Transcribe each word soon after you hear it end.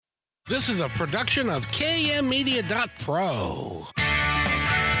This is a production of KMmedia.pro.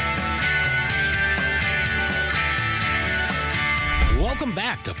 Welcome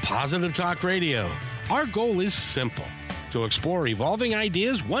back to Positive Talk Radio. Our goal is simple: to explore evolving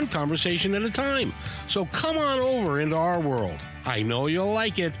ideas one conversation at a time. So come on over into our world. I know you'll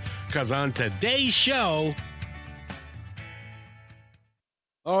like it, because on today's show...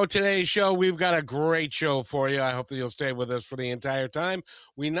 today's show, we've got a great show for you. I hope that you'll stay with us for the entire time.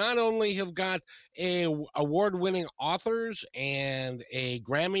 We not only have got award-winning authors and a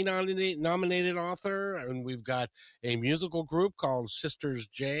Grammy-nominated author, and we've got a musical group called Sisters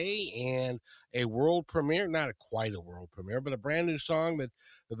J and a world premiere, not quite a world premiere, but a brand new song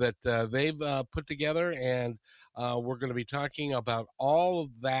that they've put together, and we're going to be talking about all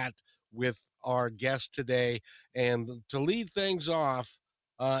of that with our guest today. And to lead things off,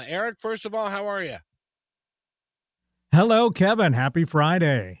 Eric, first of all, how are you? Hello, Kevin. Happy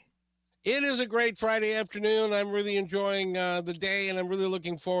Friday. It is a great Friday afternoon. I'm really enjoying the day, and I'm really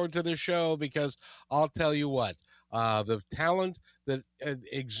looking forward to the show because I'll tell you what, the talent that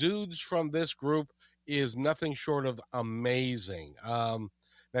exudes from this group is nothing short of amazing. Now,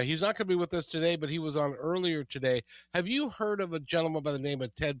 he's not going to be with us today, but he was on earlier today. Have you heard of a gentleman by the name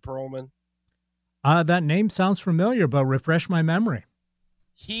of Ted Perlman? That name sounds familiar, but refresh my memory.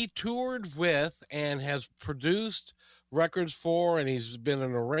 He toured with and has produced records for, and he's been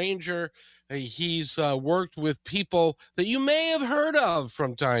an arranger. He's worked with people that you may have heard of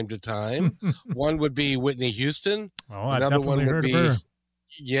from time to time. One would be Whitney Houston. Another one would be, her.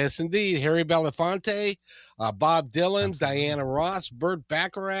 Yes, indeed, Harry Belafonte, Bob Dylan, Absolutely. Diana Ross, Burt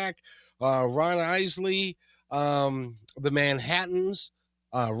Bacharach, Ron Isley, the Manhattans,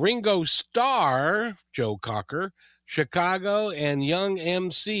 Ringo Starr, Joe Cocker, Chicago, and Young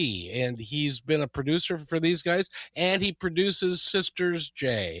MC. And he's been a producer for these guys, and he produces Sisters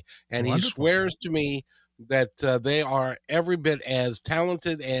J. And Wonderful. He swears to me that they are every bit as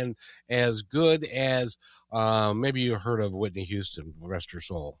talented and as good as maybe you heard of Whitney Houston, rest her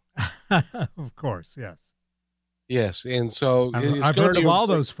soul. Of course, yes. Yes, and so I've heard of all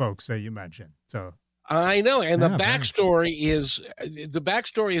those folks that you mentioned. So I know, and the backstory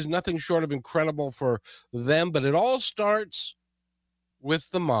is nothing short of incredible for them, but it all starts with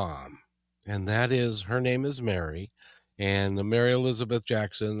the mom, and that is, her name is Mary, and Mary Elizabeth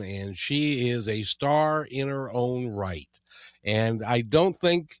Jackson, and she is a star in her own right, and I don't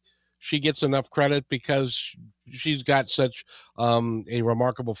think she gets enough credit because she's got such a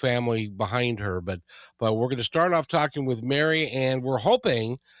remarkable family behind her, but we're going to start off talking with Mary, and we're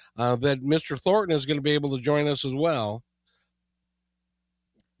hoping that Mr. Thornton is going to be able to join us as well.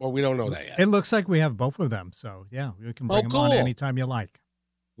 Well, we don't know that yet. It looks like we have both of them, so yeah, we can bring them on anytime you like.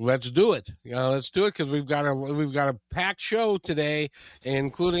 Let's do it. Let's do it, because we've got a packed show today,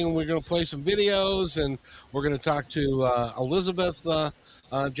 including we're going to play some videos, and we're going to talk to Elizabeth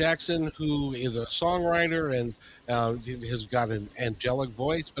Jackson, who is a songwriter and has got an angelic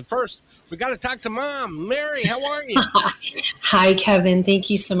voice. But first, we got to talk to Mom. Mary, how are you? Hi, Kevin. Thank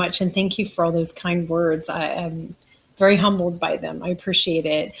you so much, and thank you for all those kind words. I am very humbled by them. I appreciate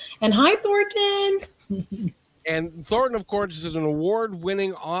it. And hi, Thornton. And Thornton, of course, is an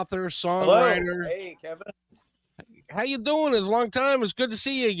award-winning author, songwriter. Hello. Hey, Kevin. How you doing? It's a long time. It's good to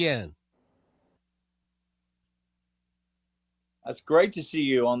see you again. It's great to see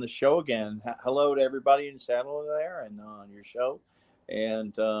you on the show again. Hello to everybody in Saddle there and on your show.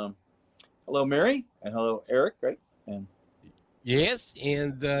 And hello, Mary, and hello, Eric. Right? And yes,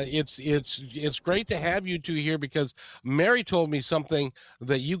 and it's great to have you two here, because Mary told me something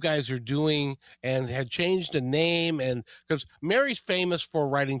that you guys are doing and had changed the name, and because Mary's famous for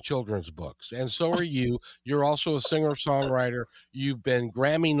writing children's books, and so are you. You're also a singer-songwriter. You've been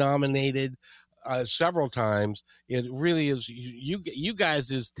Grammy nominated several times. It really is, you guys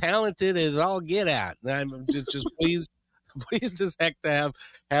as talented as I'll get at. And I'm just pleased as heck to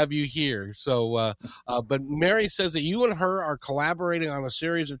have you here. So, but Mary says that you and her are collaborating on a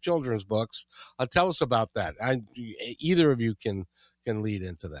series of children's books. Tell us about that. Either of you can lead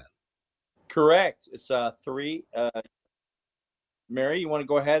into that. Correct. It's 3. Mary, you want to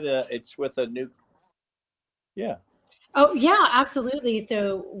go ahead? It's with a new. Yeah. Oh yeah, absolutely.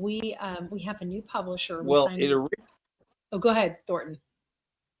 So we have a new publisher. Well, go ahead, Thornton.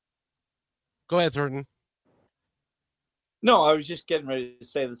 Go ahead, Thornton. No, I was just getting ready to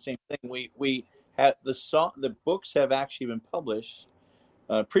say the same thing. We had the books have actually been published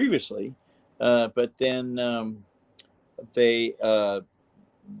previously, but then they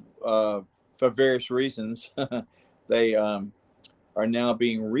for various reasons they are now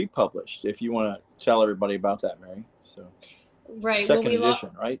being republished. If you want to tell everybody about that, Mary. So Right. Well, second edition,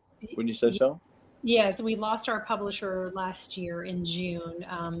 right? Wouldn't you say so? yes, we lost our publisher last year in June,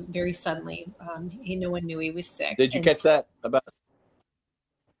 very suddenly. No one knew he was sick. Did you And catch that about?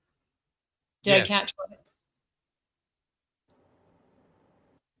 did I Yes. catch what?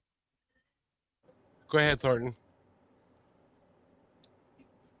 Go ahead, Thornton.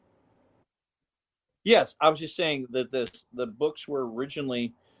 Yes, I was just saying that the books were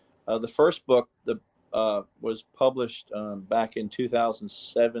originally the first book was published back in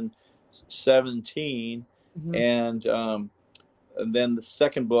 2017, Mhm. and then the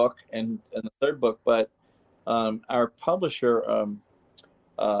second book and the third book. But our publisher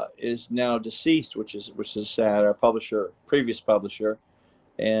is now deceased, which is sad. Our previous publisher,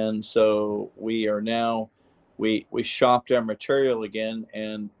 and so we are now we shopped our material again,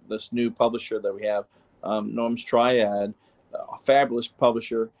 and this new publisher that we have, Norm's Triad, a fabulous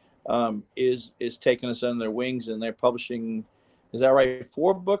publisher, is taking us under their wings, and they're publishing. Is that right?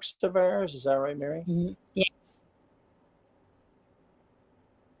 4 books of ours. Is that right, Mary? Mhm. Yes.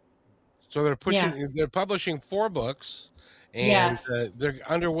 So they're pushing. Yes. They're publishing 4 books, and Yes. they're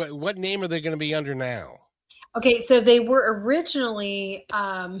under what name are they going to be under now? Okay, so they were originally,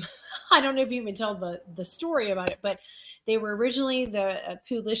 I don't know if you can tell the story about it, but they were originally the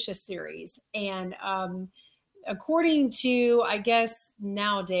Poolicious series. And according to, I guess,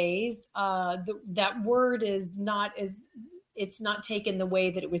 nowadays, that word is not as, it's not taken the way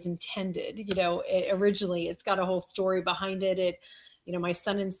that it was intended. Originally, it's got a whole story behind it. My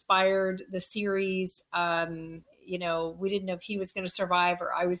son inspired the series. We didn't know if he was going to survive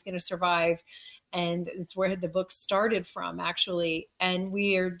or I was going to survive. And it's where the book started from, actually. And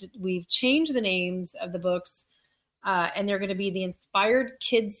we've changed the names of the books, and they're going to be the Inspired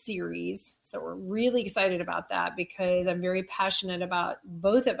Kids series. So we're really excited about that because I'm very passionate about,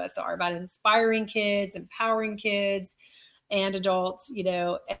 both of us are, about inspiring kids, empowering kids and adults,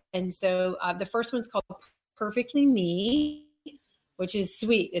 And so the first one's called Perfectly Me, which is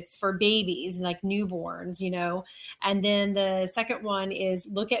sweet. It's for babies, like newborns, And then the second one is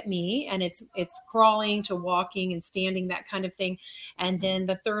Look at Me, and it's crawling to walking and standing, that kind of thing. And then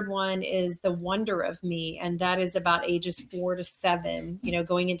the third one is The Wonder of Me, and that is about ages 4 to 7,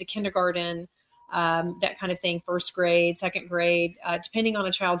 going into kindergarten, that kind of thing, first grade, second grade, depending on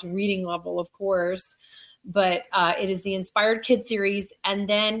a child's reading level, of course. But it is the Inspired Kids series. And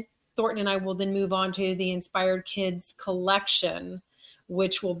then Thornton and I will then move on to the Inspired Kids collection,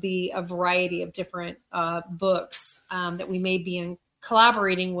 which will be a variety of different books that we may be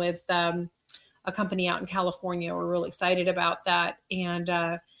collaborating with a company out in California. We're really excited about that.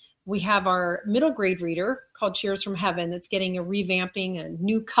 And we have our middle grade reader called Cheers from Heaven that's getting a revamping, a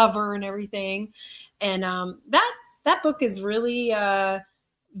new cover and everything. And that book is really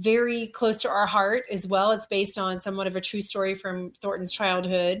very close to our heart as well. It's based on somewhat of a true story from Thornton's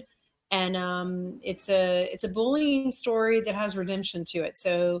childhood. And it's a bullying story that has redemption to it.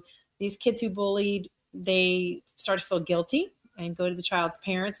 So these kids who bullied, they start to feel guilty and go to the child's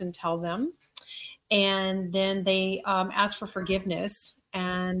parents and tell them. And then they ask for forgiveness.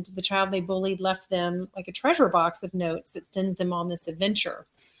 And the child they bullied left them like a treasure box of notes that sends them on this adventure.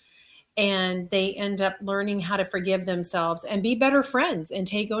 And they end up learning how to forgive themselves and be better friends and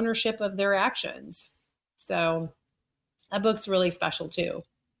take ownership of their actions. So that book's really special too.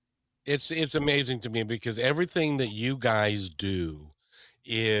 It's amazing to me because everything that you guys do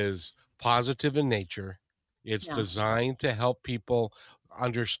is positive in nature. It's designed to help people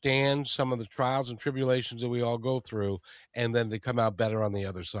understand some of the trials and tribulations that we all go through, and then to come out better on the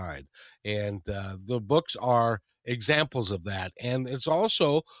other side. And the books are examples of that. And it's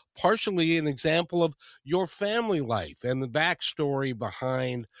also partially an example of your family life and the backstory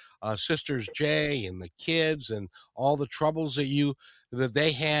behind Sisters J and the kids and all the troubles that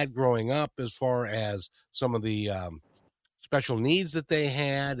they had growing up, as far as some of the special needs that they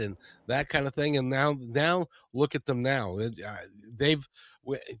had and that kind of thing. And now look at them now. They've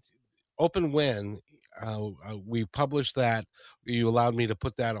Open When we published that, you allowed me to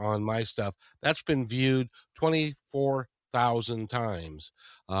put that on my stuff. That's been viewed 24,000 times.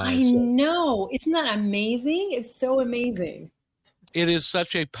 I know. Isn't that amazing? It's so amazing. It is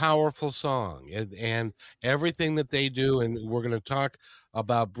such a powerful song, and everything that they do. And we're going to talk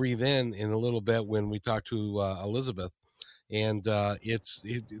about Breathe In a little bit when we talk to Elizabeth. And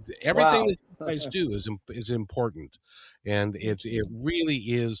everything that you guys do is important, and it really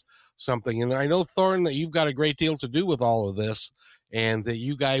is something. And I know, Thorne, that you've got a great deal to do with all of this, and that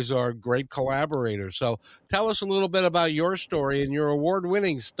you guys are great collaborators. So tell us a little bit about your story and your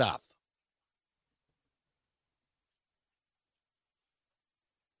award-winning stuff.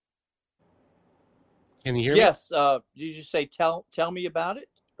 Can you hear me? Yes. Did you say tell me about it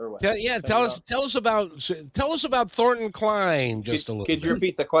or what? Tell us about Thornton Klein just a little Could bit. you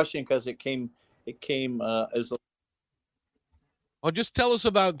repeat the question, because it came as Well, just tell us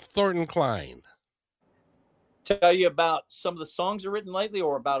about Thornton Klein. tell you about some of the songs that are written lately,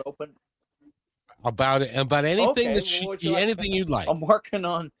 or about About anything Okay, anything you'd like. I'm working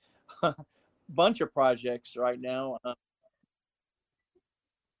on a bunch of projects right now.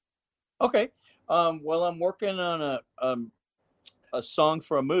 Okay. Well, I'm working on a song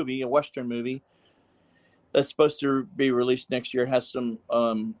for a movie, a Western movie that's supposed to be released next year. It has some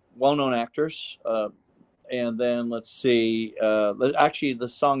well-known actors. And then let's see. Actually, the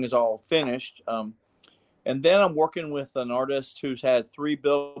song is all finished. And then I'm working with an artist who's had 3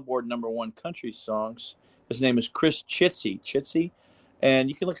 Billboard #1 country songs. His name is Chris Chitsey. And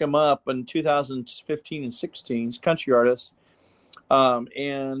you can look him up in 2015 and 16. He's a country artist.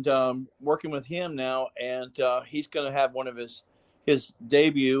 Working with him now, and he's going to have one of his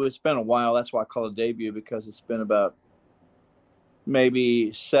debut. It's been a while. That's why I call it debut, because it's been about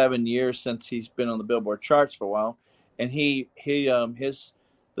maybe 7 years since he's been on the Billboard charts for a while. And the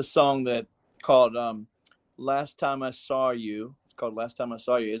song that called Last Time I Saw You, it's called Last Time I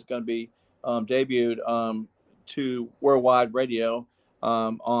Saw You, is going to be debuted to worldwide radio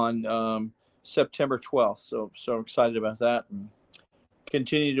on September 12th. So I'm excited about that, and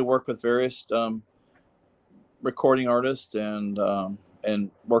continue to work with various recording artists and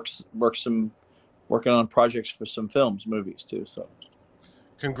working on projects for some movies too. So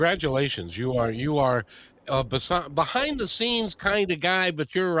Congratulations. You are behind the scenes kind of guy,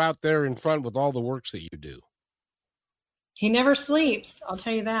 but you're out there in front with all the works that you do. He never sleeps, I'll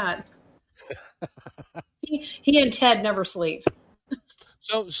tell you that. he and Ted never sleep.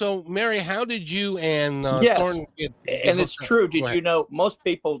 So Mary, how did you and yes, Thornton get and it's true. Did you know, most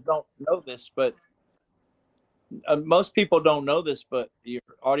people don't know this, but your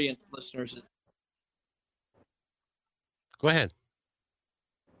audience listeners. Go ahead.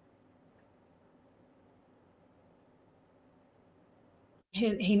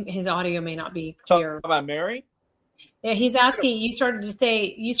 His audio may not be clear. Talk about Mary? Yeah, he's asking. You started to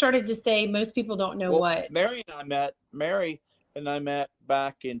say most people don't know what. Mary and I met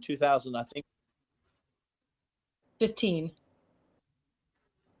back in 2000, I think.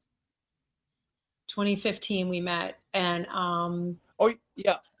 2015 we met, and oh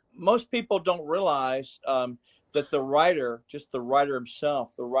yeah, most people don't realize that the writer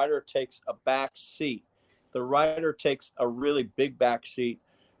himself, the writer takes a back seat. The writer takes a really big back seat,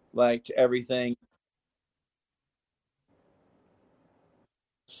 like, to everything.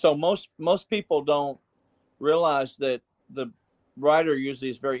 So most people don't realize that the writer usually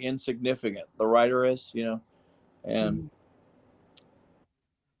is very insignificant. The writer is, and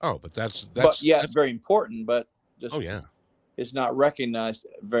but that's very important, but just it's not recognized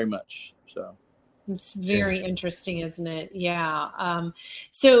very much. So it's very interesting, isn't it? Yeah.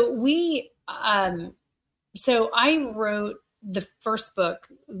 So I wrote the first book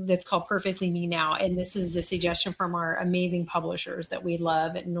that's called Perfectly Me Now, and this is the suggestion from our amazing publishers that we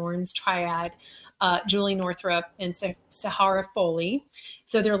love at Norns Triad, Julie Northrup and Sahara Foley.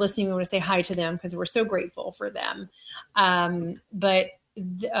 So they're listening. We want to say hi to them because we're so grateful for them. I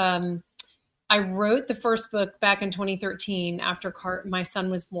wrote the first book back in 2013 after my son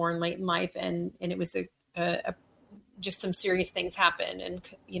was born late in life, and it was just some serious things happened, and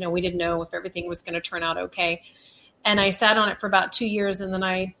we didn't know if everything was going to turn out okay. And I sat on it for about 2 years, and then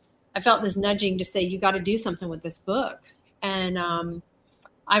I felt this nudging to say, you got to do something with this book. And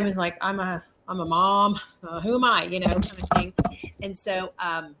I was like, I'm a mom. Who am I? Kind of thing. And so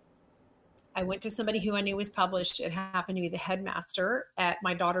I went to somebody who I knew was published. It happened to be the headmaster at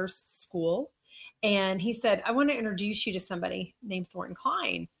my daughter's school. And he said, I want to introduce you to somebody named Thornton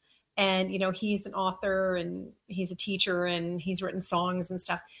Klein. And, he's an author, and he's a teacher, and he's written songs and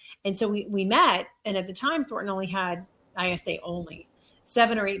stuff. And so we met, and at the time Thornton only had, I say only,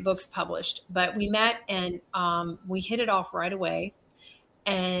 7 or 8 books published, but we met, and we hit it off right away.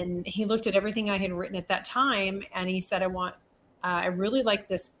 And he looked at everything I had written at that time, and he said, I really like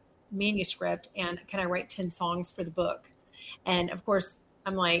this manuscript, and can I write 10 songs for the book? And of course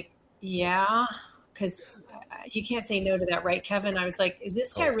I'm like, yeah, because you can't say no to that, right, Kevin? I was like, did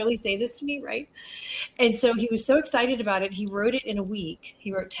this guy really say this to me, right? And so he was so excited about it. He wrote it in a week.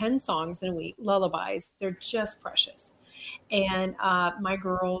 He wrote 10 songs in a week, lullabies. They're just precious. And my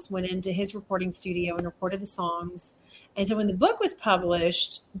girls went into his recording studio and recorded the songs. And so when the book was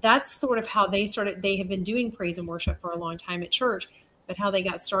published, that's sort of how they started. They have been doing praise and worship for a long time at church, but how they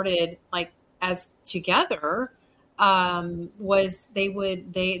got started, like, as together, was they were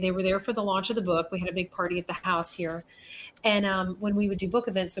there for the launch of the book. We had a big party at the house here. And when we would do book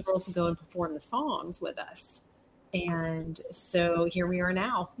events, the girls would go and perform the songs with us. And so here we are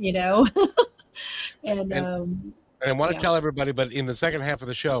now, and I want to tell everybody, but in the second half of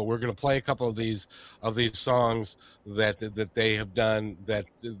the show, we're going to play a couple of these songs that they have done, that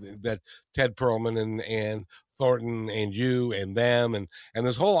Ted Perlman and Thornton and you and them and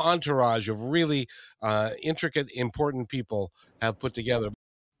this whole entourage of really intricate, important people have put together.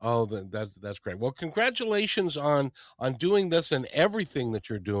 Oh, that's great. Well, congratulations on doing this and everything that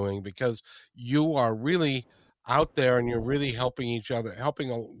you're doing, because you are really out there and you're really helping each other,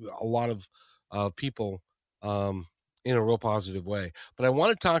 helping a lot of people in a real positive way. But I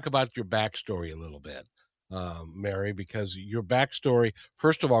want to talk about your backstory a little bit, Mary, because your backstory,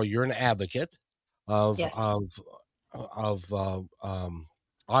 first of all, you're an advocate of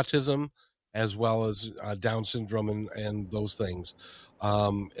autism as well as Down syndrome and those things.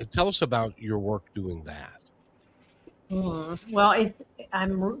 Tell us about your work doing that. Well,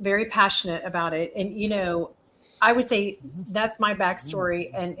 I'm very passionate about it. And, I would say that's my backstory.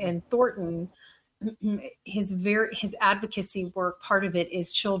 And Thornton, his advocacy work, part of it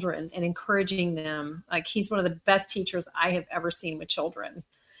is children and encouraging them. Like, he's one of the best teachers I have ever seen with children.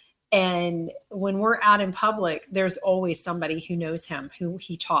 And when we're out in public, there's always somebody who knows him, who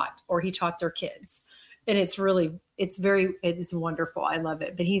he taught, or he taught their kids. And it's wonderful. I love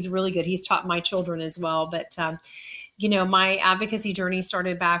it. But he's really good. He's taught my children as well. But, my advocacy journey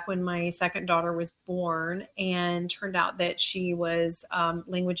started back when my second daughter was born, and turned out that she was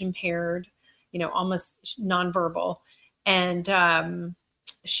language impaired, almost nonverbal. And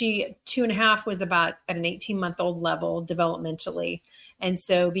she 2.5 was about at an 18-month-old level developmentally. And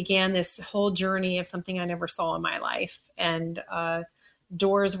so began this whole journey of something I never saw in my life. And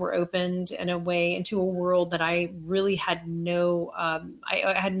doors were opened in a way into a world that I really had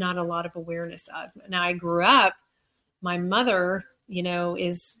I had not a lot of awareness of. Now, I grew up, my mother,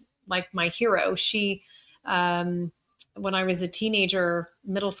 is like my hero. She, when I was a teenager,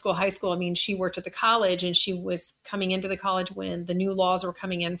 middle school, high school, she worked at the college, and she was coming into the college when the new laws were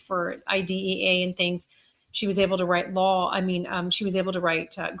coming in for IDEA and things. She was able to write she was able to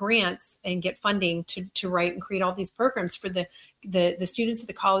write grants and get funding to write and create all these programs for the students at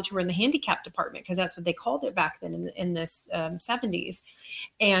the college who were in the handicap department, because that's what they called it back then in the 70s.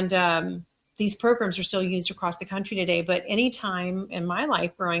 And these programs are still used across the country today. But any time in my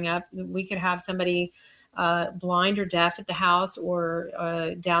life growing up, we could have somebody blind or deaf at the house, or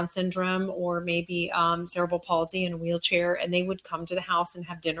Down syndrome, or maybe cerebral palsy in a wheelchair, and they would come to the house and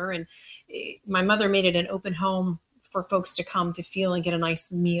have dinner. And my mother made it an open home for folks to come to feel and get a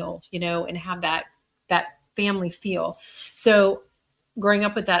nice meal, and have that family feel. So growing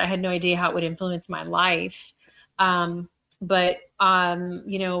up with that, I had no idea how it would influence my life. But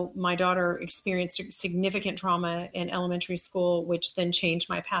my daughter experienced significant trauma in elementary school, which then changed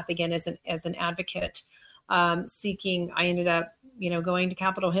my path again as an advocate. I ended up, going to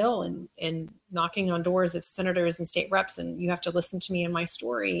Capitol Hill and knocking on doors of senators and state reps, and you have to listen to me and my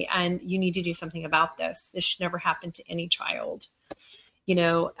story, and you need to do something about this. This should never happen to any child,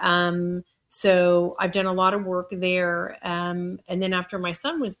 So I've done a lot of work there. And then after my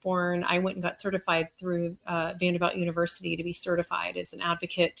son was born, I went and got certified through Vanderbilt University to be certified as an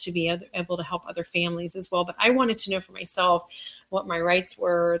advocate, to be able to help other families as well. But I wanted to know for myself what my rights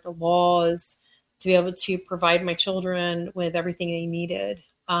were, the laws, to be able to provide my children with everything they needed.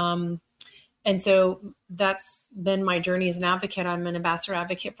 And so that's been my journey as an advocate. I'm an ambassador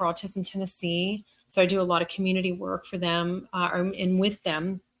advocate for Autism Tennessee. So I do a lot of community work for them and with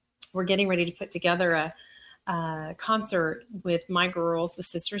them. We're getting ready to put together a concert with my girls, with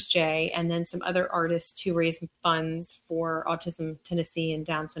Sisters J, and then some other artists to raise funds for Autism Tennessee and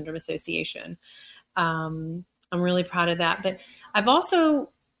Down Syndrome Association. I'm really proud of that. But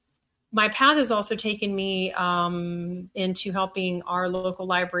my path has also taken me into helping our local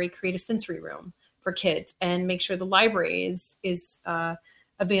library create a sensory room for kids and make sure the library is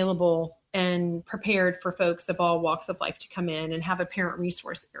available and prepared for folks of all walks of life to come in and have a parent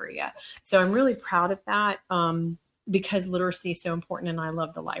resource area. So I'm really proud of that because literacy is so important, and I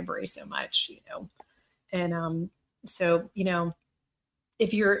love the library so much, And so,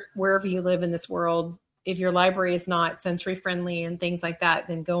 if you're wherever you live in this world, if your library is not sensory friendly and things like that,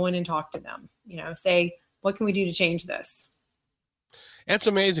 then go in and talk to them, say, what can we do to change this? That's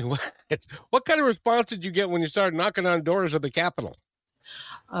amazing. What kind of response did you get when you started knocking on doors of the Capitol?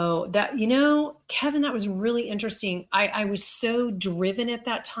 Oh, Kevin, that was really interesting. I was so driven at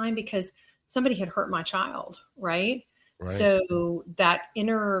that time because somebody had hurt my child. Right. So that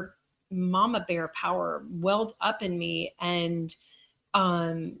inner mama bear power welled up in me. And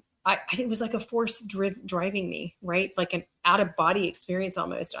it was like a force driving me, right? Like an out of body experience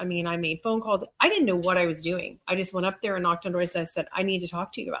almost. I mean, I made phone calls. I didn't know what I was doing. I just went up there and knocked on doors and I said, I need to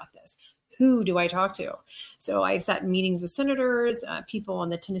talk to you about this. Who do I talk to? So I sat in meetings with senators, people on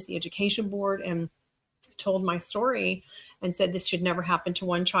the Tennessee Education Board, and told my story and said, this should never happen to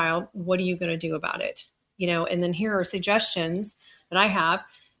one child. What are you going to do about it? And then here are suggestions that I have.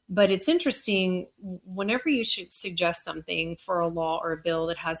 But it's interesting, whenever you should suggest something for a law or a bill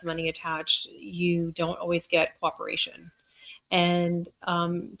that has money attached, you don't always get cooperation. And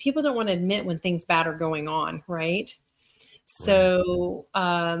people don't want to admit when things bad are going on, right? So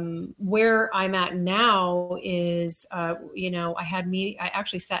where I'm at now is, I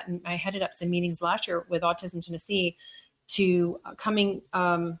headed up some meetings last year with Autism Tennessee to coming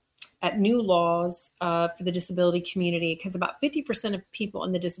at new laws for the disability community, because about 50% of people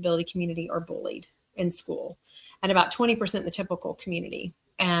in the disability community are bullied in school and about 20% in the typical community.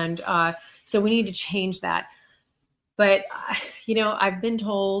 And so we need to change that. But, I've been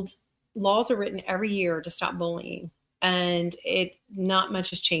told laws are written every year to stop bullying, and not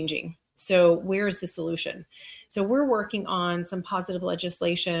much is changing. So where is the solution? So we're working on some positive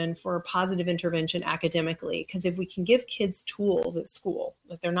legislation for positive intervention academically, because if we can give kids tools at school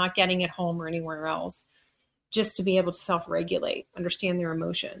that they're not getting at home or anywhere else, just to be able to self-regulate, understand their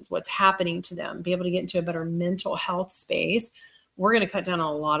emotions, what's happening to them, be able to get into a better mental health space, we're going to cut down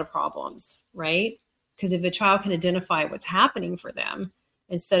on a lot of problems, right? Because if a child can identify what's happening for them,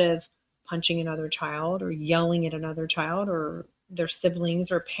 instead of punching another child or yelling at another child or their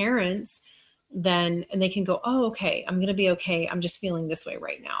siblings or parents, and they can go, oh, okay, I'm going to be okay. I'm just feeling this way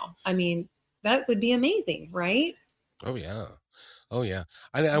right now. I mean, that would be amazing, right? Oh, yeah. Oh, yeah.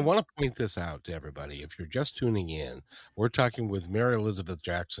 I want to point this out to everybody. If you're just tuning in, we're talking with Mary Elizabeth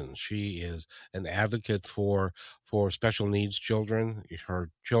Jackson. She is an advocate for special needs children. Her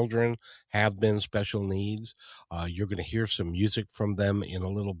children have been special needs. You're going to hear some music from them in a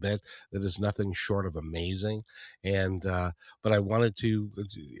little bit that is nothing short of amazing. And but I wanted to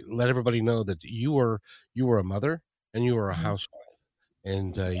let everybody know that you were a mother and you were a housewife.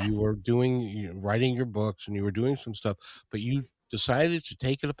 And Yes. you were writing your books and you were doing some stuff, but you decided to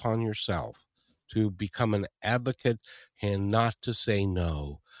take it upon yourself to become an advocate and not to say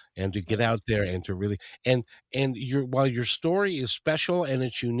no, and to get out there and to really, and while your story is special and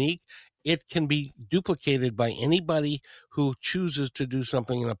it's unique, it can be duplicated by anybody who chooses to do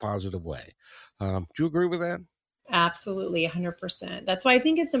something in a positive way. Do you agree with that? Absolutely, 100%. That's why I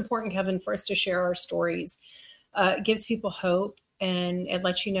think it's important, Kevin, for us to share our stories. It gives people hope. And it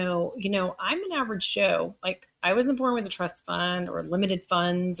lets you know, I'm an average Joe. Like, I wasn't born with a trust fund or limited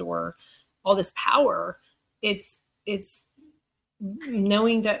funds or all this power. It's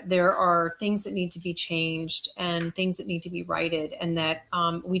knowing that there are things that need to be changed and things that need to be righted, and that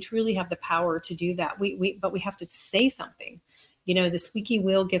we truly have the power to do that. But we have to say something. The squeaky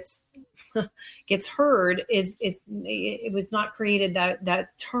wheel gets heard. It was not created that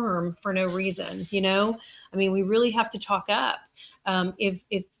term for no reason. I mean, we really have to talk up.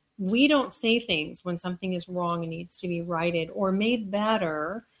 If we don't say things when something is wrong and needs to be righted or made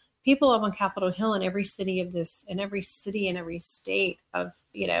better, people up on Capitol Hill in every city and every state of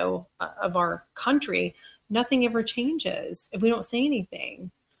our country, nothing ever changes if we don't say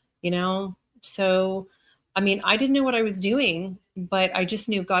anything. So, I mean, I didn't know what I was doing, but I just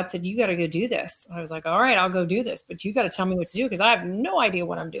knew God said, you got to go do this. I was like, all right, I'll go do this, but you got to tell me what to do, because I have no idea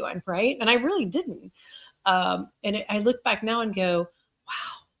what I'm doing. Right. And I really didn't. I look back now and go,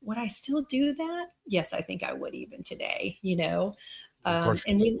 wow, would I still do that? Yes, I think I would even today, Of course.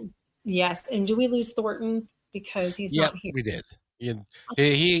 Yes. And do we lose Thornton because he's not here? We did.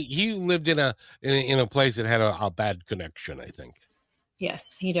 He lived in a place that had a bad connection, I think.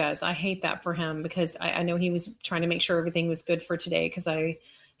 Yes, he does. I hate that for him, because I know he was trying to make sure everything was good for today, because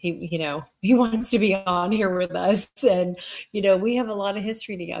he wants to be on here with us. And, we have a lot of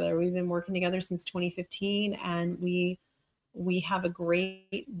history together. We've been working together since 2015, and we have a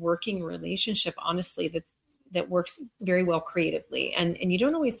great working relationship, honestly, that works very well creatively. And you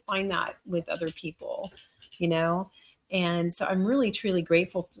don't always find that with other people, And so I'm really, truly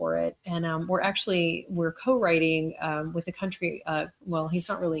grateful for it. And we're co-writing with the country. Well, he's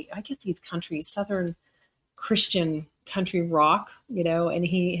not really, I guess he's country, Southern Christian country rock, and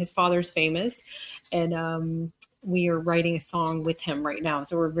his father's famous. And we are writing a song with him right now.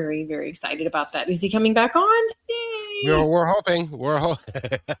 So we're very, very excited about that. Is he coming back on? Yay! We're hoping.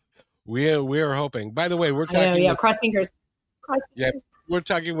 We are hoping. By the way, we're talking. Cross fingers. We're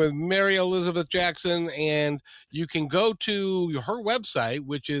talking with Mary Elizabeth Jackson, and you can go to her website,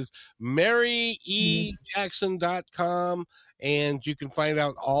 which is maryejackson.com, and you can find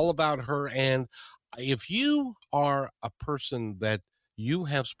out all about her. And if you are a person that you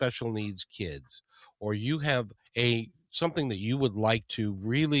have special needs kids, or you have something that you would like to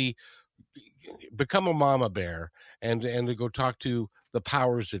really become a mama bear and to go talk to the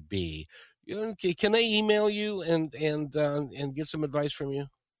powers that be, can they email you and get some advice from you,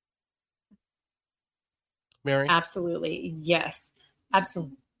 Mary? Absolutely. Yes.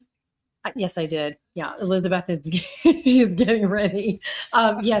 Absolutely. Yes, I did. Yeah. Elizabeth is, she's getting ready.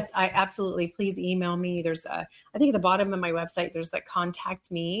 Yes, I absolutely. Please email me. There's I think at the bottom of my website, there's like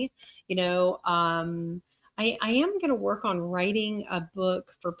contact me, I am going to work on writing a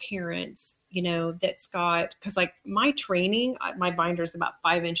book for parents, that's got, because like my training, my binder is about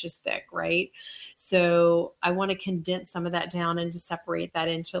 5 inches thick, right? So I want to condense some of that down and to separate that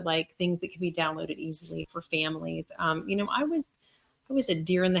into like things that can be downloaded easily for families. I was a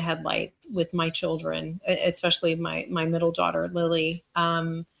deer in the headlights with my children, especially my middle daughter, Lily.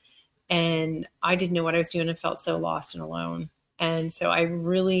 And I didn't know what I was doing and felt so lost and alone. And so I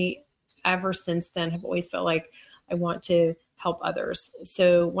really, ever since then, have always felt like I want to help others.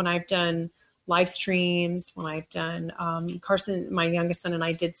 So when I've done live streams, when I've done, Carson, my youngest son, and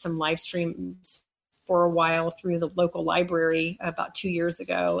I did some live streams for a while through the local library about 2 years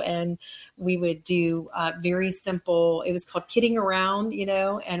ago. And we would do very simple, it was called Kidding Around,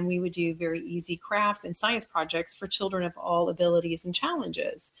 and we would do very easy crafts and science projects for children of all abilities and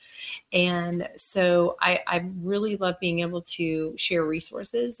challenges. And so I really love being able to share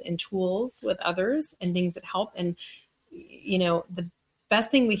resources and tools with others and things that help. And, the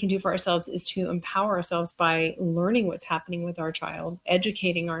best thing we can do for ourselves is to empower ourselves by learning what's happening with our child,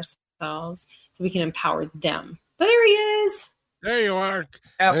 educating ourselves so we can empower them. But there he is. There you are.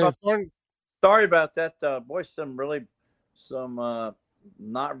 Sorry about that. Boy, some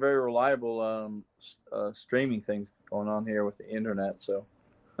not very reliable streaming things going on here with the internet. So,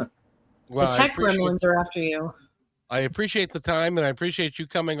 well, the tech gremlins are after you. I appreciate the time, and I appreciate you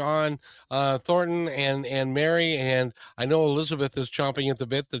coming on, Thornton and Mary. And I know Elizabeth is chomping at the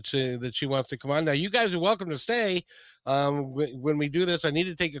bit that she wants to come on. Now, you guys are welcome to stay. When we do this, I need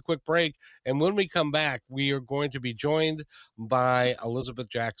to take a quick break. And when we come back, we are going to be joined by Elizabeth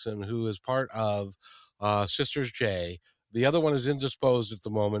Jackson, who is part of Sisters J. The other one is indisposed at the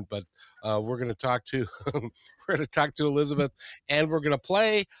moment, but we're going to talk to Elizabeth, and we're going to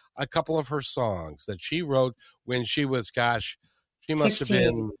play a couple of her songs that she wrote when she was, she must 16. Have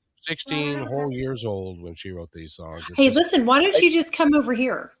been 16 whole years old when she wrote these songs. Listen, why don't you just come over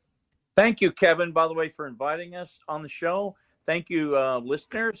here? Thank you, Kevin, by the way, for inviting us on the show. Thank you,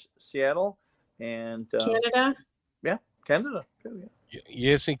 listeners, Seattle and Canada. Yeah, Canada. Yeah.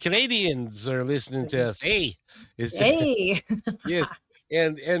 Yes, and Canadians are listening to us. Hey, hey, yes,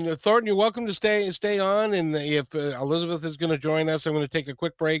 and Thornton, you're welcome to stay on. And if Elizabeth is going to join us, I'm going to take a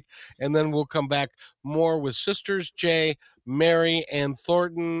quick break, and then we'll come back more with Sisters J, Mary, and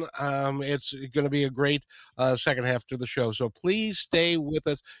Thornton. It's going to be a great second half to the show, so please stay with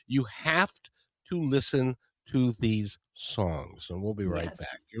us. You have to listen to these songs, and we'll be right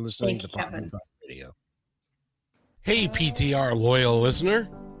back. You're listening to Positive Talk Radio. Hey, PTR loyal listener.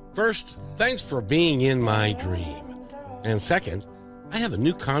 First, thanks for being in my dream. And second, I have a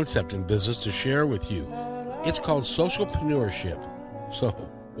new concept in business to share with you. It's called socialpreneurship. So,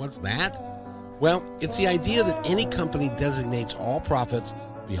 what's that? Well, it's the idea that any company designates all profits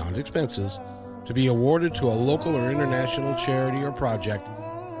beyond expenses to be awarded to a local or international charity or project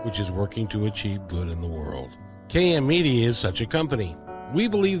which is working to achieve good in the world. KM Media is such a company. We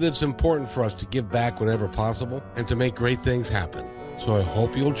believe that it's important for us to give back whenever possible and to make great things happen. So I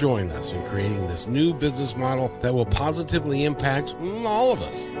hope you'll join us in creating this new business model that will positively impact all of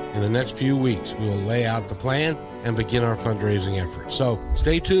us. In the next few weeks, we will lay out the plan and begin our fundraising efforts. So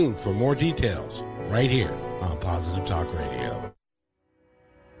stay tuned for more details right here on Positive Talk Radio.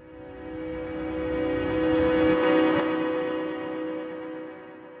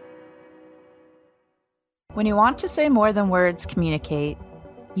 When you want to say more than words communicate,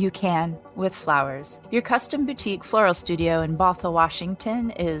 you can with flowers. Your custom boutique floral studio in Bothell,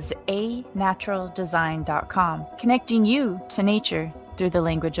 Washington is anaturaldesign.com, connecting you to nature through the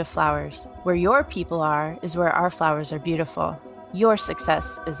language of flowers. Where your people are is where our flowers are beautiful. Your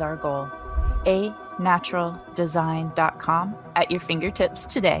success is our goal. anaturaldesign.com at your fingertips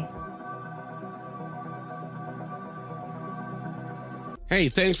today. Hey,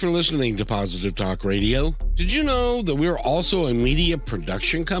 thanks for listening to Positive Talk Radio. Did you know that we're also a media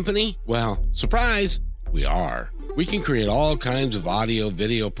production company? Well, surprise, we are. We can create all kinds of audio,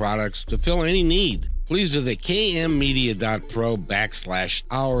 video products to fill any need. Please visit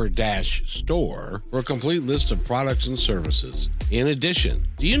kmmedia.pro/our-store for a complete list of products and services. In addition,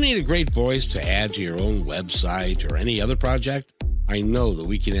 do you need a great voice to add to your own website or any other project? I know that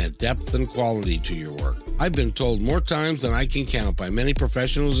we can add depth and quality to your work. I've been told more times than I can count by many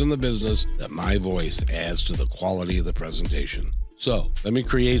professionals in the business that my voice adds to the quality of the presentation. So, let me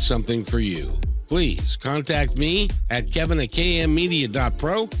create something for you. Please contact me at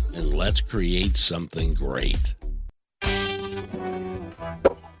kevin@kmmedia.pro and let's create something great.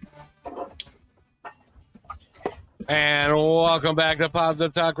 And welcome back to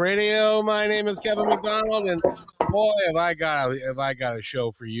Positive Talk Radio. My name is Kevin McDonald, and boy, have I got a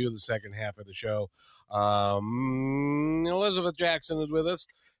show for you. The second half of the show, Elizabeth Jackson is with us.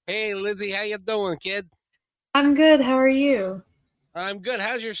 Hey, Lizzie, how you doing, kid? I'm good. How are you? I'm good.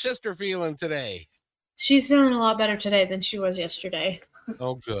 How's your sister feeling today? She's feeling a lot better today than she was yesterday.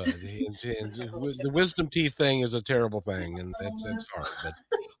 Oh, good. And the wisdom teeth thing is a terrible thing, and it's hard. But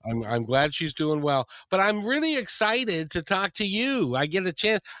I'm glad she's doing well. But I'm really excited to talk to you. I get a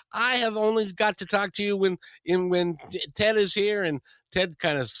chance. I have only got to talk to you when Ted is here, and Ted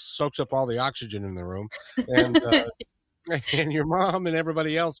kind of soaks up all the oxygen in the room, and and your mom and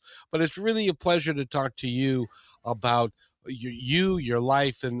everybody else. But it's really a pleasure to talk to you about your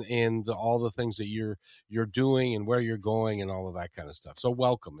life and all the things that you're doing and where you're going and all of that kind of stuff. So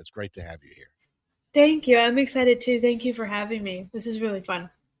welcome. It's great to have you here. Thank you. I'm excited too. Thank you for having me. This is really fun.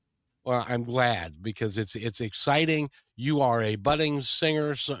 Well, I'm glad because it's exciting. You are a budding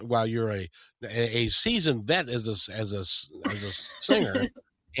singer. While you're a seasoned vet as a singer,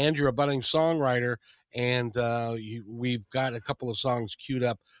 and you're a budding songwriter. And we've got a couple of songs queued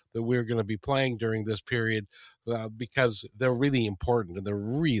up that we're going to be playing during this period because they're really important and they're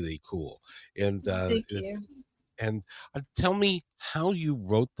really cool. And thank you. And tell me how you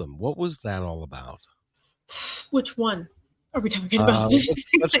wrote them. What was that all about? Which one are we talking about? Let's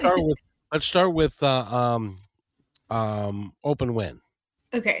start with Open Wind.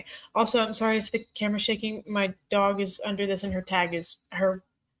 Okay. Also, I'm sorry if the camera's shaking. My dog is under this, and her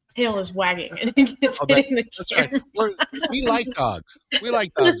tail is wagging, and it's hitting the camera. Right. We like dogs. We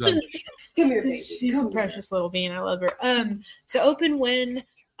like dogs on the show. Come here, baby. She's a precious little being. I love her. So Open Wind,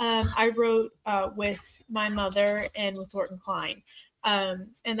 I wrote with my mother and with Thornton Klein, and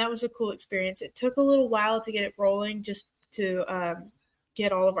that was a cool experience. It took a little while to get it rolling, just to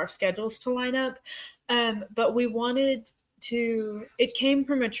get all of our schedules to line up, but we wanted to. It came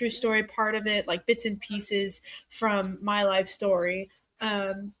from a true story. Part of it, like bits and pieces from my life story.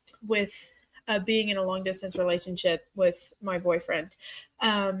 With being in a long distance relationship with my boyfriend,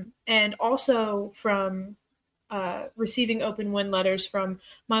 and also from receiving Open Wind letters from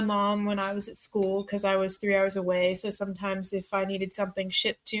my mom when I was at school, because I was 3 hours away. So sometimes if I needed something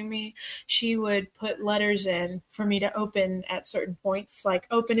shipped to me, she would put letters in for me to open at certain points, like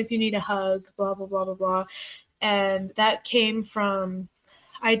open if you need a hug, blah, blah, blah, blah, blah. And that came from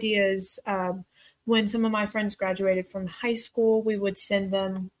ideas. When some of my friends graduated from high school, we would send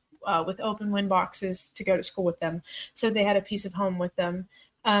them with Open Wind boxes to go to school with them. So they had a piece of home with them,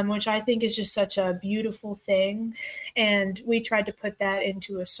 which I think is just such a beautiful thing. And we tried to put that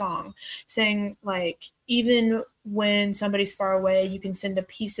into a song, saying like, even when somebody's far away, you can send a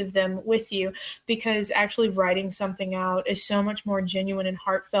piece of them with you, because actually writing something out is so much more genuine and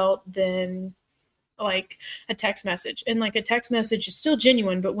heartfelt than like a text message. And like a text message is still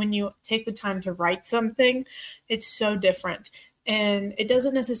genuine, but when you take the time to write something, it's so different. And it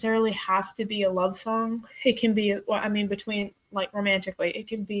doesn't necessarily have to be a love song. It can be, between like romantically, it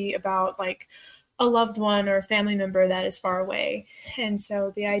can be about like a loved one or a family member that is far away. And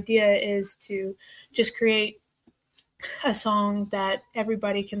so the idea is to just create a song that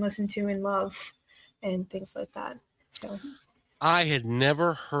everybody can listen to and love and things like that. So I had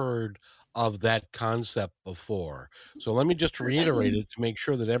never heard of that concept before. So let me just reiterate it to make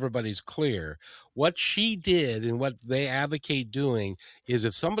sure that everybody's clear. What she did and what they advocate doing is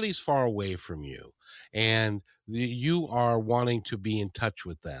if somebody's far away from you and you are wanting to be in touch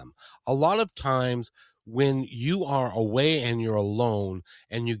with them, a lot of times when you are away and you're alone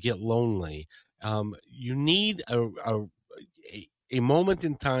and you get lonely, you need a moment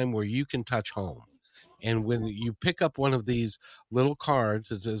in time where you can touch home. And when you pick up one of these little cards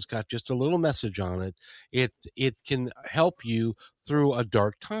that has got just a little message on it, it can help you through a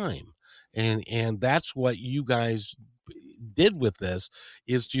dark time. And that's what you guys did with this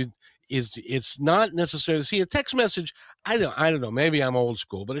it's not necessarily, see, a text message, I don't know, maybe I'm old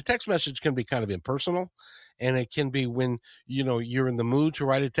school, but a text message can be kind of impersonal. and it can be when, you know, you're in the mood to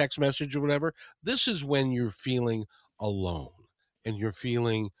write a text message or whatever. This is when you're feeling alone and you're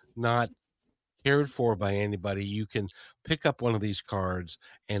feeling not cared for by anybody. You can pick up one of these cards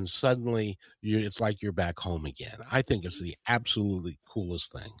and suddenly it's like you're back home again. I think it's the absolutely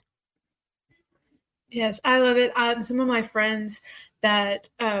coolest thing. Yes, I love it. Some of my friends that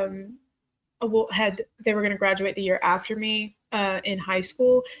they were going to graduate the year after me in high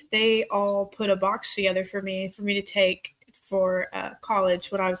school, they all put a box together for me to take for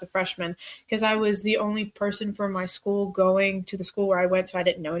college when I was a freshman, because I was the only person from my school going to the school where I went, so I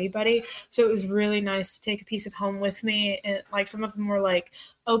didn't know anybody. So it was really nice to take a piece of home with me. And like some of them were like,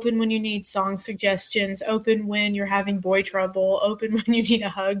 open when you need song suggestions, open when you're having boy trouble, open when you need a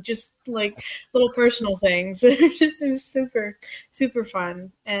hug, just like little personal things. It was super, super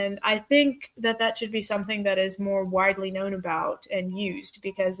fun. And I think that should be something that is more widely known about and used,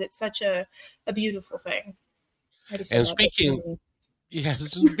 because it's such a beautiful thing. And speaking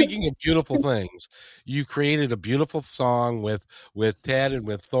of beautiful things, you created a beautiful song with Ted and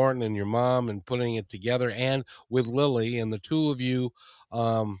with Thornton and your mom, and putting it together, and with Lily, and the two of you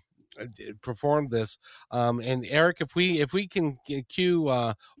performed this. And Eric, if we can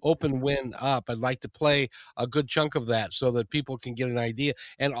cue Open Wind up, I'd like to play a good chunk of that so that people can get an idea.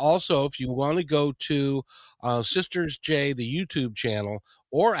 And also, if you want to go to Sisters J, the YouTube channel,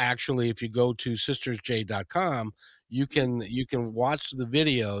 or actually if you go to sistersj.com, you can watch the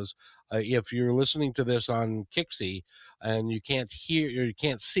videos. If you're listening to this on Kixi and you can't hear or you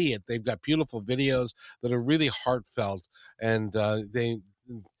can't see it, they've got beautiful videos that are really heartfelt, and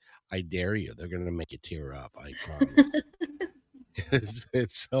I dare you, they're going to make you tear up, I promise.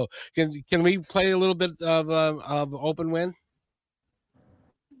 So can we play a little bit of Open Wind?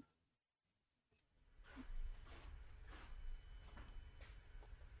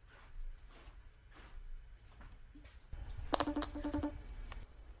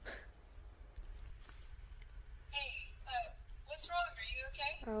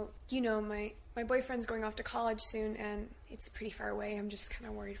 Oh, you know, my boyfriend's going off to college soon, and it's pretty far away. I'm just kind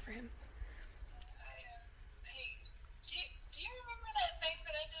of worried for him. Hey, do you remember that thing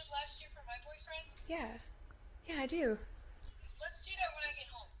that I did last year for my boyfriend? Yeah, I do. Let's do that when I get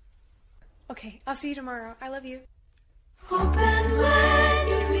home. Okay, I'll see you tomorrow. I love you. Open when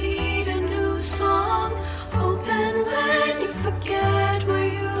you need a new song. Open when you forget where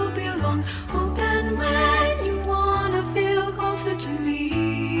you belong. Open when you want to feel closer to me.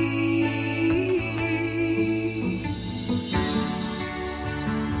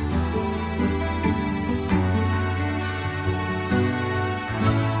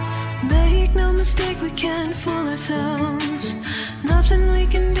 Make no mistake, we can't fool ourselves. Nothing we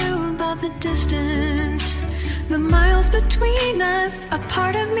can do about the distance. The miles between us, a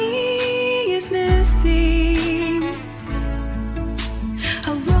part of me is missing.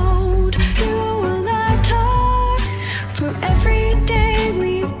 A road through a lifetime for every day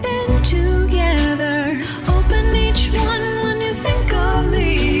we've been together. Open each one when you think of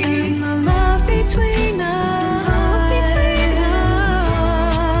me and the love between us.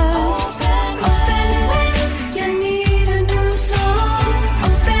 Open when you need a new song.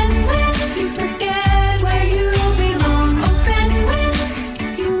 Open when you forget where you belong. Open when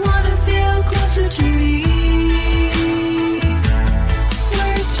you want to feel closer to me.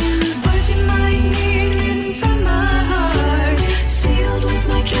 Words you might need written from my heart, sealed with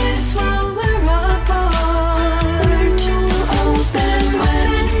my kiss while we're apart. Open when.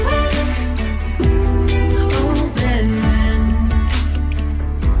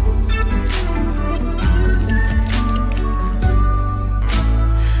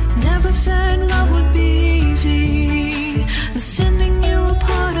 Never said love would be easy. Sending you a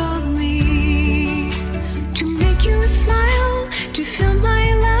part of me to make you smile, to feel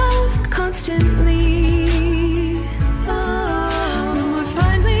my love constantly. When we're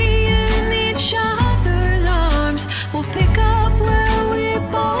finally in each other's arms, we'll pick up where we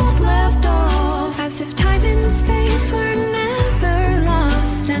both left off, as if time and space were never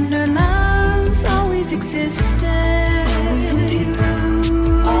lost, and our loves always existed. Always with you.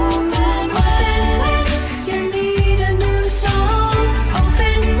 Open when you need a new song.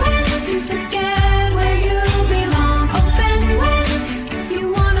 Open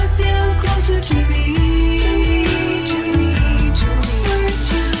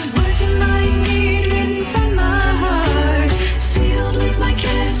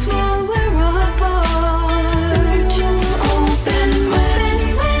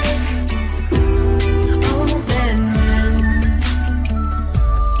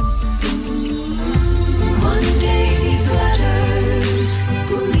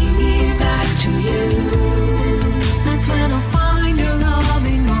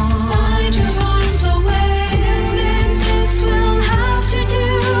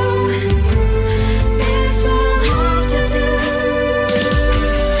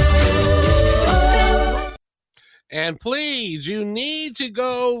And please, you need to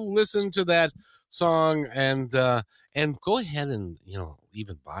go listen to that song and go ahead and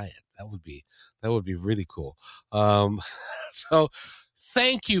even buy it. That would be really cool. So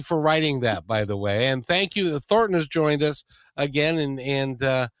thank you for writing that, by the way, and thank you. Thornton has joined us again, and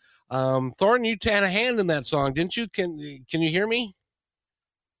Thornton, you had a hand in that song, didn't you? Can you hear me?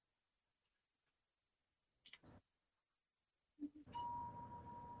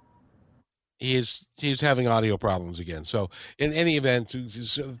 He's having audio problems again. So in any event,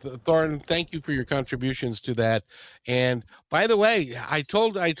 Thornton, thank you for your contributions to that. And by the way, I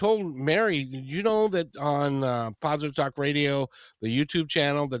told Mary, did you know that on Positive Talk Radio, the YouTube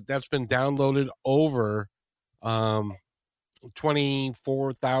channel, that's been downloaded over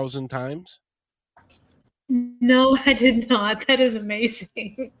 24,000 times? No, I did not. That is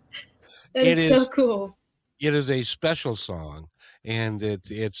amazing. That is so cool. It is a special song, and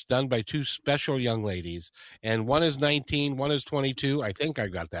it's done by two special young ladies, and one is 19, one is 22. I think I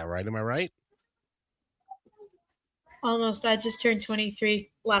got that right. Am I right? Almost. I just turned 23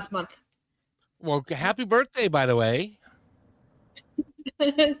 last month. Well, happy birthday, by the way.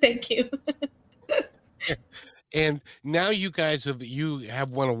 Thank you. And now you guys have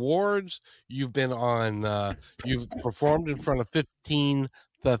won awards. You've been on. You've performed in front of 15,000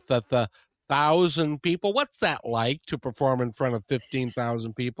 people. What's that like to perform in front of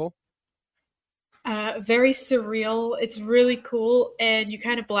 15,000 people? Very surreal. It's really cool, and you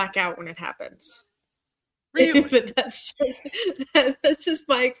kind of black out when it happens. Really? But that's just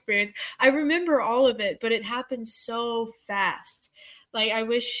my experience. I remember all of it, but it happened so fast. Like, I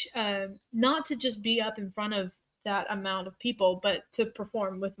wish not to just be up in front of that amount of people, but to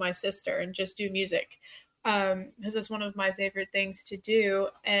perform with my sister and just do music, because it's one of my favorite things to do.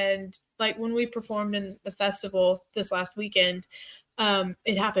 And like when we performed in the festival this last weekend,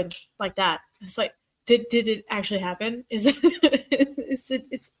 it happened like that. It's like, did it actually happen? It's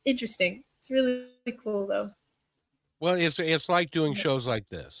interesting. It's really cool though. Well, it's like doing shows like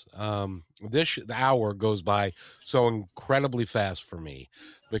this. The hour goes by so incredibly fast for me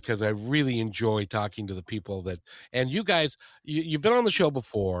because I really enjoy talking to the people and you guys, you've been on the show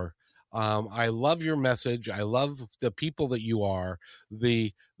before. I love your message. I love the people that you are,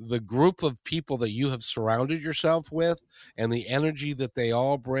 the group of people that you have surrounded yourself with, and the energy that they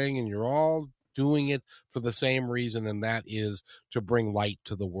all bring, and you're all doing it for the same reason, and that is to bring light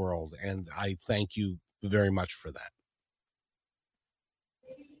to the world. And I thank you very much for that.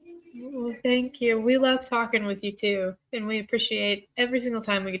 Well, thank you. We love talking with you too, and we appreciate every single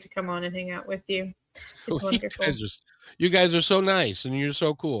time we get to come on and hang out with you. It's wonderful. You guys are so nice, and you're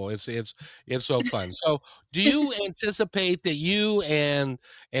so cool. It's so fun. So, do you anticipate that you and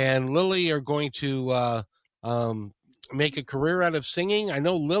Lily are going to make a career out of singing? I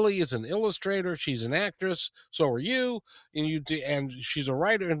know Lily is an illustrator. She's an actress. So are you, and she's a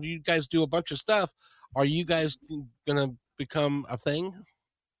writer, and you guys do a bunch of stuff. Are you guys gonna become a thing?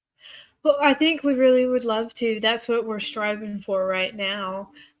 Well, I think we really would love to. That's what we're striving for right now.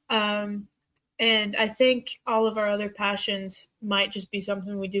 And I think all of our other passions might just be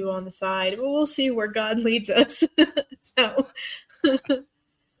something we do on the side. But we'll see where God leads us. So,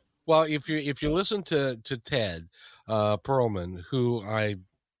 well, if you listen to Ted Perlman, who I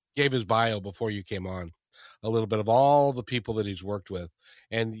gave his bio before you came on, a little bit of all the people that he's worked with,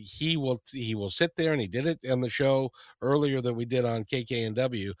 and he will sit there, and he did it on the show earlier that we did on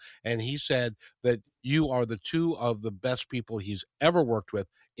KKNW, and he said that you are the two of the best people he's ever worked with,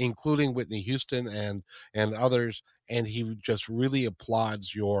 including Whitney Houston and others, and he just really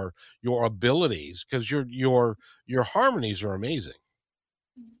applauds your abilities because your harmonies are amazing.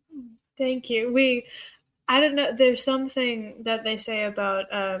 Thank you. I don't know, there's something that they say about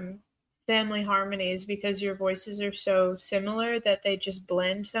family harmonies, because your voices are so similar that they just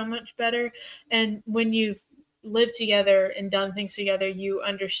blend so much better. And when you've lived together and done things together, you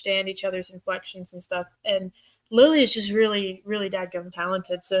understand each other's inflections and stuff. And Lily is just really, really dadgum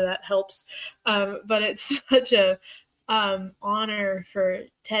talented, so that helps. But it's such a honor for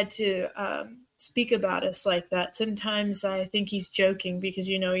Ted to speak about us like that. Sometimes I think he's joking because,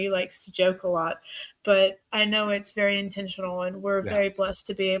 he likes to joke a lot, but I know it's very intentional, and we're very blessed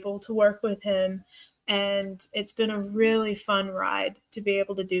to be able to work with him. And it's been a really fun ride to be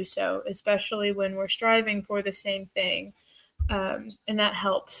able to do so, especially when we're striving for the same thing. And that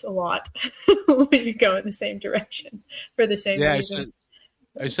helps a lot when you go in the same direction for the same reason.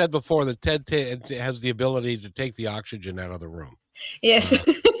 I said before that Ted has the ability to take the oxygen out of the room. Yes,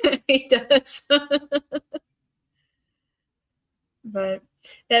 he does. But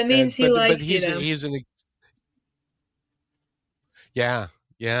that means he likes you. Yeah,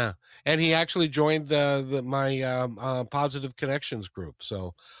 Yeah, and he actually joined my Positive Connections group.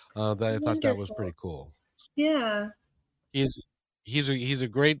 So I thought that was pretty Wonderful. cool. Yeah. He's he's a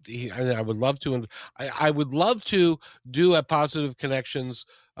great. I would love to. I would love to do a Positive Connections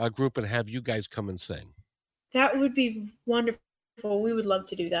group and have you guys come and sing. That would be wonderful. We would love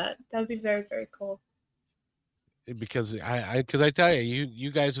to do that. That would be very, very cool. Because I tell you, you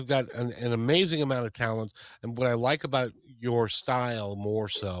guys have got an amazing amount of talent, and what I like about your style more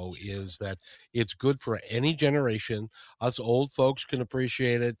so is that it's good for any generation. Us old folks can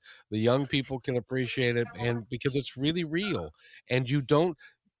appreciate it, the young people can appreciate it, and because it's really real, and you don't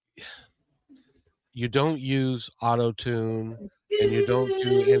use auto tune, and you don't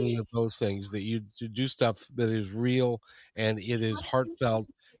do any of those things. That you do stuff that is real and it is heartfelt.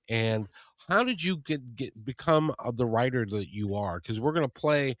 And how did you become the writer that you are? Because we're going to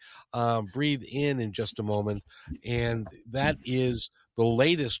play "Breathe In" just a moment, and that is the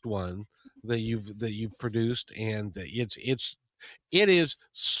latest one that you've produced, and it is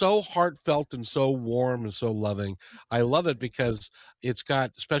so heartfelt and so warm and so loving. I love it because it's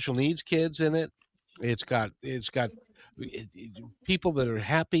got special needs kids in it. It's got people that are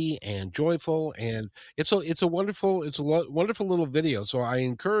happy and joyful, and it's a wonderful little video. So I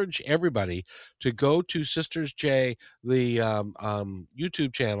encourage everybody to go to Sisters J, the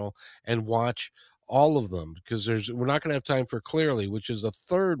YouTube channel, and watch all of them, because we're not going to have time for Clearly, which is the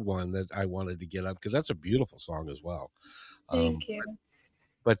third one that I wanted to get up, because that's a beautiful song as well. Thank you.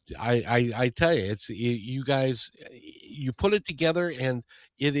 But I tell you, you guys, you put it together and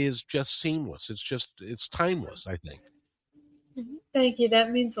it is just seamless. It's timeless, I think. Thank you.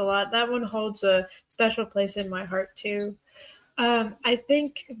 That means a lot. That one holds a special place in my heart too. I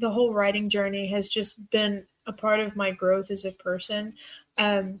think the whole writing journey has just been a part of my growth as a person.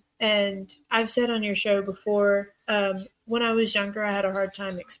 And I've said on your show before, when I was younger, I had a hard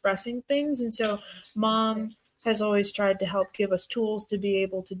time expressing things. And so Mom has always tried to help give us tools to be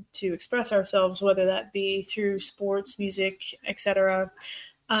able to express ourselves, whether that be through sports, music, etc.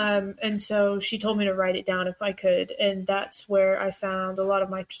 And so she told me to write it down if I could. And that's where I found a lot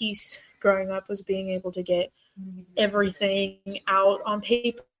of my peace growing up, was being able to get everything out on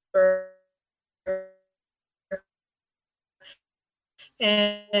paper.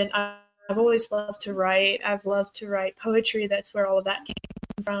 And I've always loved to write. I've loved to write poetry. That's where all of that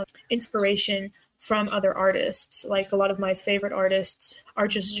came from. Inspiration from other artists. Like, a lot of my favorite artists are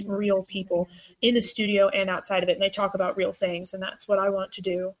just real people in the studio and outside of it. And they talk about real things. And that's what I want to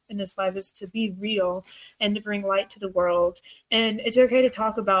do in this life, is to be real and to bring light to the world. And it's okay to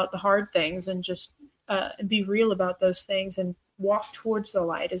talk about the hard things and just be real about those things and walk towards the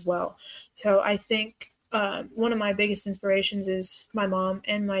light as well. So I think one of my biggest inspirations is my mom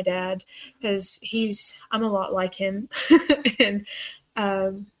and my dad, because I'm a lot like him. And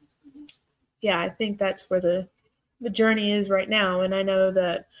yeah, I think that's where the journey is right now. And I know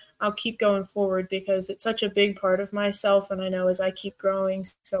that I'll keep going forward, because it's such a big part of myself. And I know as I keep growing,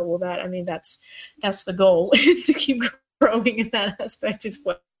 so will that. I mean, that's the goal, to keep growing in that aspect as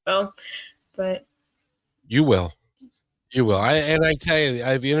well. But you will. I tell you,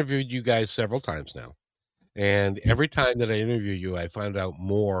 I've interviewed you guys several times now. And every time that I interview you, I find out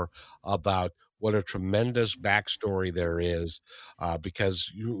more about what a tremendous backstory there is,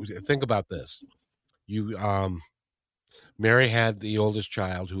 because you think about this. Mary had the oldest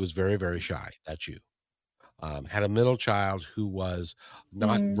child, who was very, very shy. That's you. Had a middle child who was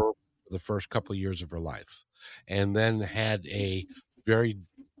not verbal for the first couple of years of her life, and then had a very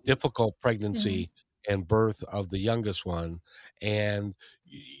difficult pregnancy and birth of the youngest one. And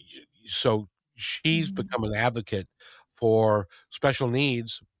so she's become an advocate for special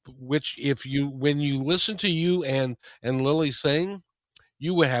needs, which when you listen to you and Lily sing,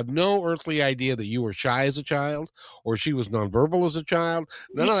 you would have no earthly idea that you were shy as a child, or she was nonverbal as a child.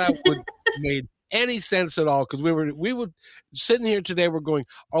 None of that would made any sense at all, because we would sitting here today, we're going,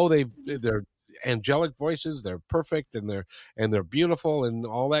 oh, they're angelic voices, they're perfect, and they're beautiful, and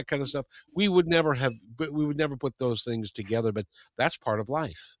all that kind of stuff. We would never put those things together, but that's part of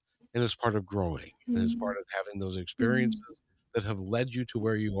life, and it's part of growing, and it's part of having those experiences that have led you to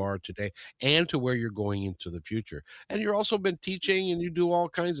where you are today and to where you're going into the future. And you've also been teaching, and you do all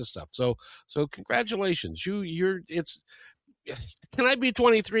kinds of stuff. So congratulations. Can I be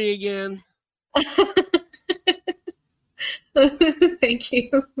 23 again? Thank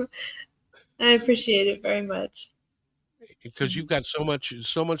you. I appreciate it very much. Because you've got so much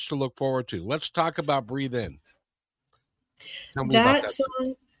to look forward to. Let's talk about Breathe In. Tell me about that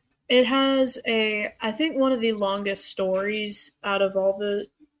song. It has I think one of the longest stories out of all the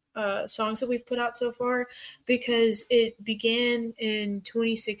songs that we've put out so far, because it began in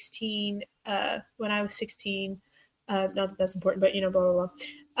 2016 when I was 16. Not that that's important, but blah blah blah.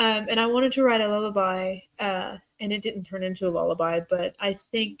 And I wanted to write a lullaby, and it didn't turn into a lullaby, but I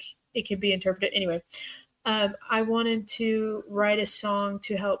think it can be interpreted anyway. I wanted to write a song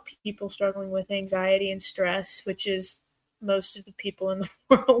to help people struggling with anxiety and stress, which is most of the people in the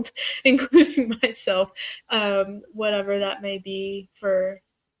world, including myself, whatever that may be for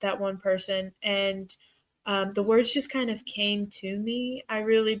that one person. And the words just kind of came to me. I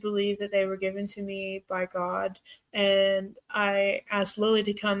really believe that they were given to me by God. And I asked Lily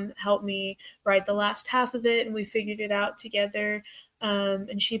to come help me write the last half of it, and we figured it out together.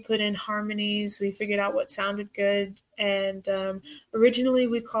 And she put in harmonies. We figured out what sounded good. And originally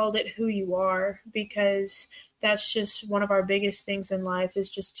we called it Who You Are, because that's just one of our biggest things in life, is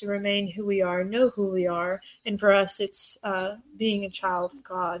just to remain who we are, know who we are. And for us, it's being a child of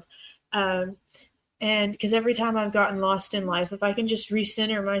God. And because every time I've gotten lost in life, if I can just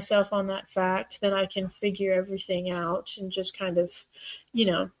recenter myself on that fact, then I can figure everything out, and just kind of,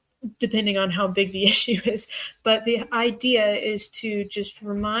 depending on how big the issue is. But the idea is to just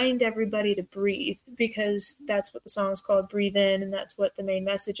remind everybody to breathe, because that's what the song is called, Breathe In, and that's what the main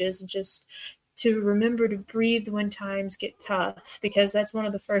message is. And just to remember to breathe when times get tough, because that's one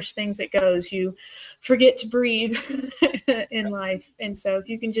of the first things that goes. You forget to breathe in life. And so if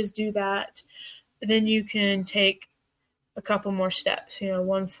you can just do that, then you can take a couple more steps,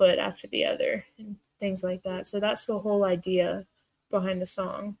 one foot after the other and things like that. So that's the whole idea behind the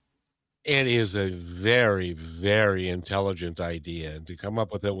song. It is a very, very intelligent idea, and to come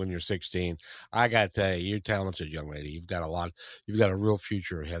up with it when you're 16, I got to tell you, you're a talented young lady. You've got a real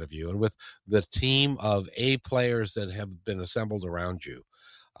future ahead of you. And with the team of A players that have been assembled around you,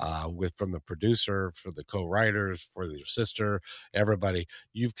 from the producer, for the co-writers, for your sister, everybody,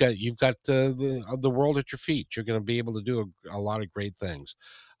 you've got the world at your feet. You're going to be able to do a lot of great things.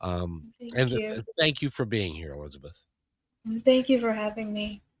 Thank you for being here, Elizabeth. Thank you for having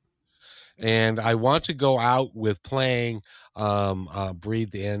me. And I want to go out with playing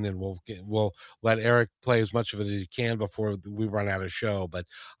Breathe In, and we'll let Eric play as much of it as he can before we run out of show. But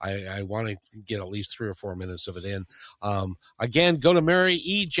I want to get at least 3 or 4 minutes of it in. Again, go to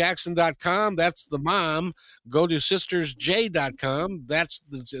MaryEJackson.com. That's the mom. Go to SistersJ.com. That's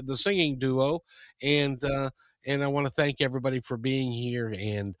the singing duo. And I want to thank everybody for being here.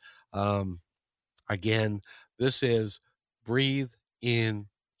 And again, this is Breathe In,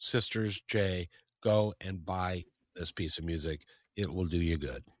 Sisters J. Go and buy this piece of music. It will do you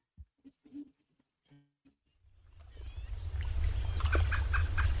good.